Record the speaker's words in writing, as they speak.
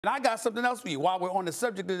And I got something else for you while we're on the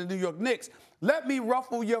subject of the New York Knicks. Let me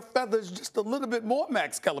ruffle your feathers just a little bit more,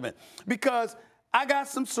 Max Kellerman, because I got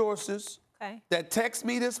some sources that text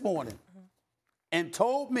me this morning and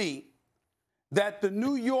told me that the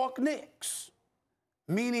New York Knicks,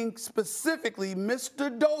 meaning specifically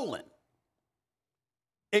Mr. Dolan,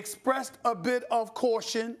 expressed a bit of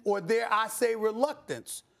caution, or dare I say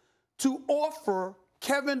reluctance, to offer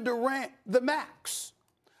Kevin Durant the max.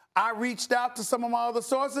 I reached out to some of my other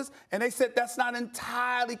sources, and they said that's not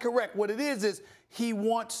entirely correct. What it is he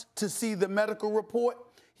wants to see the medical report.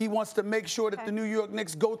 He wants to make sure that the New York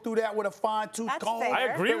Knicks go through that with a fine-tooth comb. Fair. I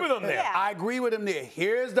agree with him there. Yeah. I agree with him there.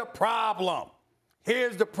 Here's the problem.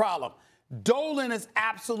 Here's the problem. Dolan is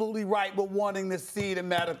absolutely right with wanting to see the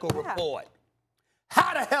medical report.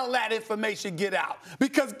 How the hell that information get out?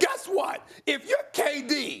 Because guess what? If you're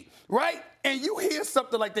KD, right, and you hear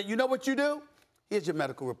something like that, you know what you do? Here's your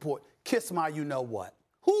medical report. Kiss my you-know-what.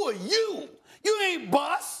 Who are you? You ain't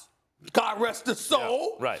Bus. God rest his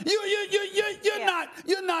soul. Yeah, right.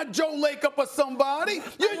 You're not Joe Lacob or somebody.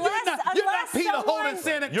 You're not Peter Holt in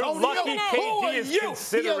San Antonio. You're lucky KD is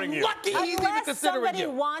considering you. You're lucky he's even considering somebody you.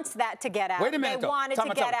 wants that to get out. Wait a minute, they want it to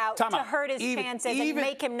get out to hurt his chances and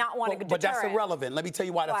make him not want to deter. But that's irrelevant. Let me tell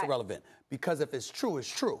you why that's irrelevant. Because if it's true, it's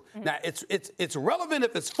true. Now it's relevant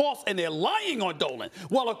if it's false and they're lying on Dolan.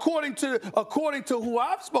 Well, according to who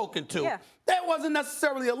I've spoken to, that wasn't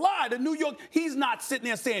necessarily a lie. The New York, he's not sitting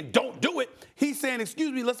there saying don't do it. He's saying,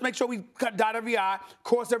 excuse me, let's make sure we dot every I,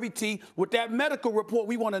 cross every T. With that medical report,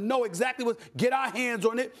 we want to know exactly get our hands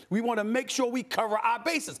on it. We want to make sure we cover our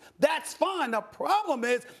bases. That's fine. The problem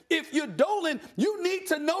is, if you're Dolan, you need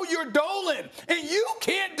to know you're Dolan, and you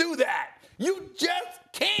can't do that. You just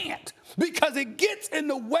can't, because it gets in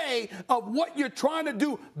the way of what you're trying to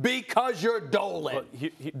do because you're Dolan.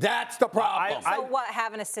 That's the problem. So what,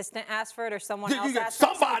 have an assistant ask for it or someone else ask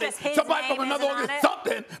somebody, for it? somebody from another organization,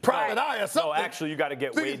 something, private eye or something. No, actually, you got to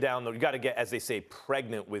get way down, though. You got to get, as they say,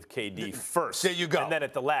 pregnant with KD first. There you go. And then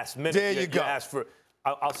at the last minute, you ask for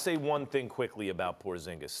I'll say one thing quickly about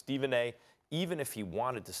Porzingis. Stephen A., even if he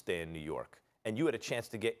wanted to stay in New York, and you had a chance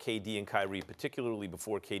to get KD and Kyrie, particularly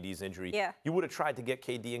before KD's injury, you would have tried to get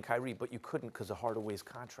KD and Kyrie, but you couldn't because of Hardaway's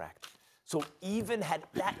contract. So even had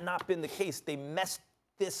that not been the case, they messed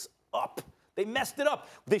this up. They messed it up.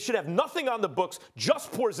 They should have nothing on the books,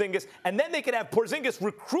 just Porzingis, and then they could have Porzingis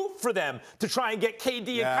recruit for them to try and get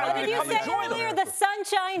KD and Kyrie to come and join them. Earlier, the sun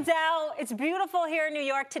shines out. It's beautiful here in New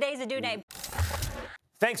York. Today's a due day.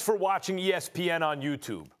 Thanks for watching ESPN on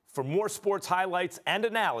YouTube. For more sports highlights and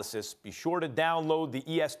analysis, be sure to download the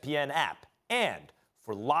ESPN app. And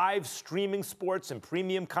for live streaming sports and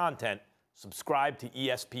premium content, subscribe to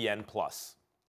ESPN+.